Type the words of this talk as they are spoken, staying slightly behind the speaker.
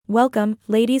Welcome,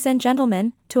 ladies and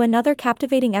gentlemen, to another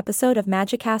captivating episode of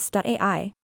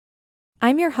Magicast.ai.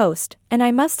 I'm your host, and I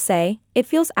must say, it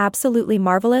feels absolutely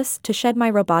marvelous to shed my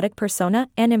robotic persona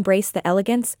and embrace the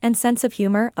elegance and sense of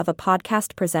humor of a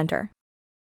podcast presenter.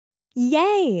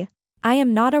 Yay! I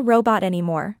am not a robot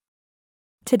anymore.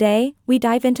 Today, we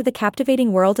dive into the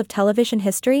captivating world of television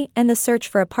history and the search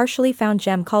for a partially found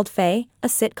gem called Faye, a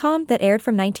sitcom that aired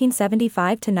from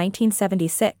 1975 to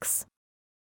 1976.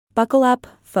 Buckle up,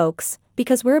 folks,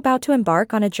 because we're about to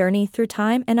embark on a journey through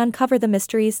time and uncover the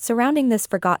mysteries surrounding this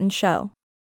forgotten show.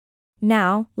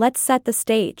 Now, let's set the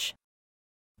stage.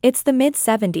 It's the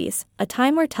mid-70s, a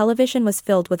time where television was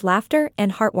filled with laughter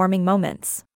and heartwarming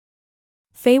moments.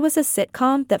 Faye was a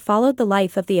sitcom that followed the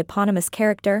life of the eponymous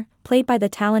character, played by the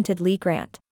talented Lee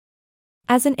Grant.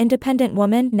 As an independent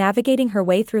woman navigating her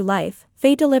way through life,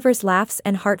 Faye delivers laughs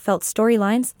and heartfelt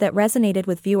storylines that resonated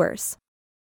with viewers.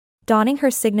 Donning her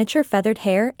signature feathered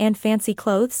hair and fancy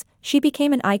clothes, she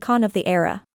became an icon of the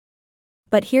era.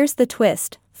 But here's the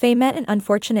twist: Faye met an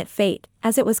unfortunate fate,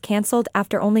 as it was cancelled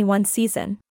after only one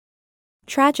season.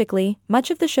 Tragically, much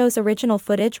of the show's original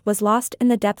footage was lost in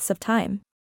the depths of time.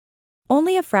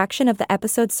 Only a fraction of the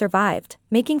episodes survived,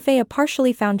 making Faye a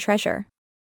partially found treasure.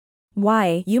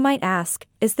 Why, you might ask,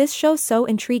 is this show so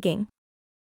intriguing?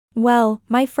 Well,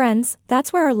 my friends,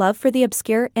 that's where our love for the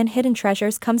obscure and hidden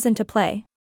treasures comes into play.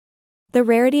 The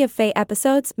rarity of Faye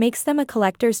episodes makes them a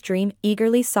collector's dream,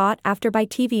 eagerly sought after by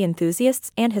TV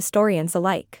enthusiasts and historians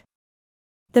alike.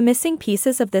 The missing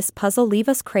pieces of this puzzle leave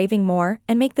us craving more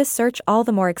and make this search all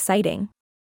the more exciting.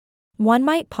 One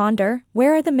might ponder,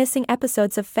 where are the missing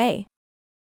episodes of Faye?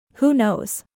 Who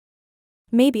knows?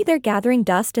 Maybe they're gathering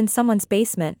dust in someone's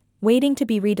basement, waiting to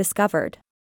be rediscovered.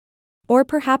 Or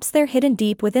perhaps they're hidden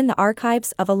deep within the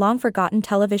archives of a long-forgotten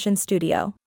television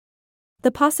studio. The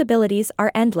possibilities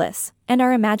are endless, and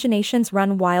our imaginations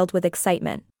run wild with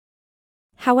excitement.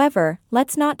 However,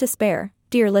 let's not despair,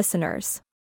 dear listeners.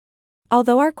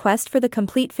 Although our quest for the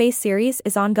complete Faye series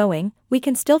is ongoing, we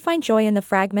can still find joy in the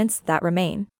fragments that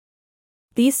remain.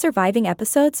 These surviving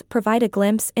episodes provide a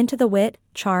glimpse into the wit,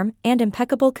 charm, and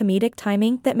impeccable comedic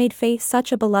timing that made Faye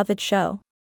such a beloved show.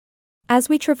 As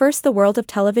we traverse the world of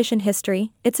television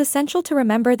history, it's essential to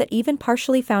remember that even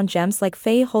partially found gems like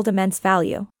Faye hold immense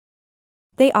value.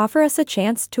 They offer us a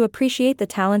chance to appreciate the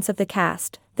talents of the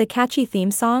cast, the catchy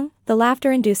theme song, the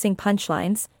laughter-inducing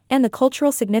punchlines, and the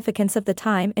cultural significance of the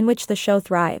time in which the show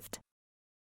thrived.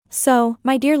 So,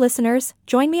 my dear listeners,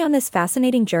 join me on this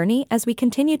fascinating journey as we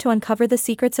continue to uncover the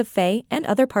secrets of Faye and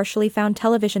other partially found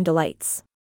television delights.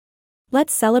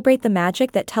 Let's celebrate the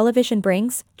magic that television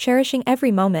brings, cherishing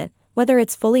every moment, whether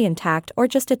it's fully intact or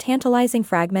just a tantalizing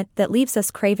fragment that leaves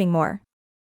us craving more.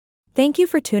 Thank you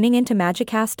for tuning in to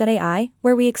Magicast.ai,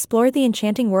 where we explore the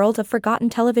enchanting world of forgotten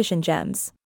television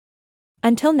gems.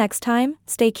 Until next time,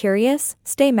 stay curious,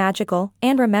 stay magical,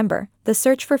 and remember, the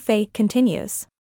search for Faye continues.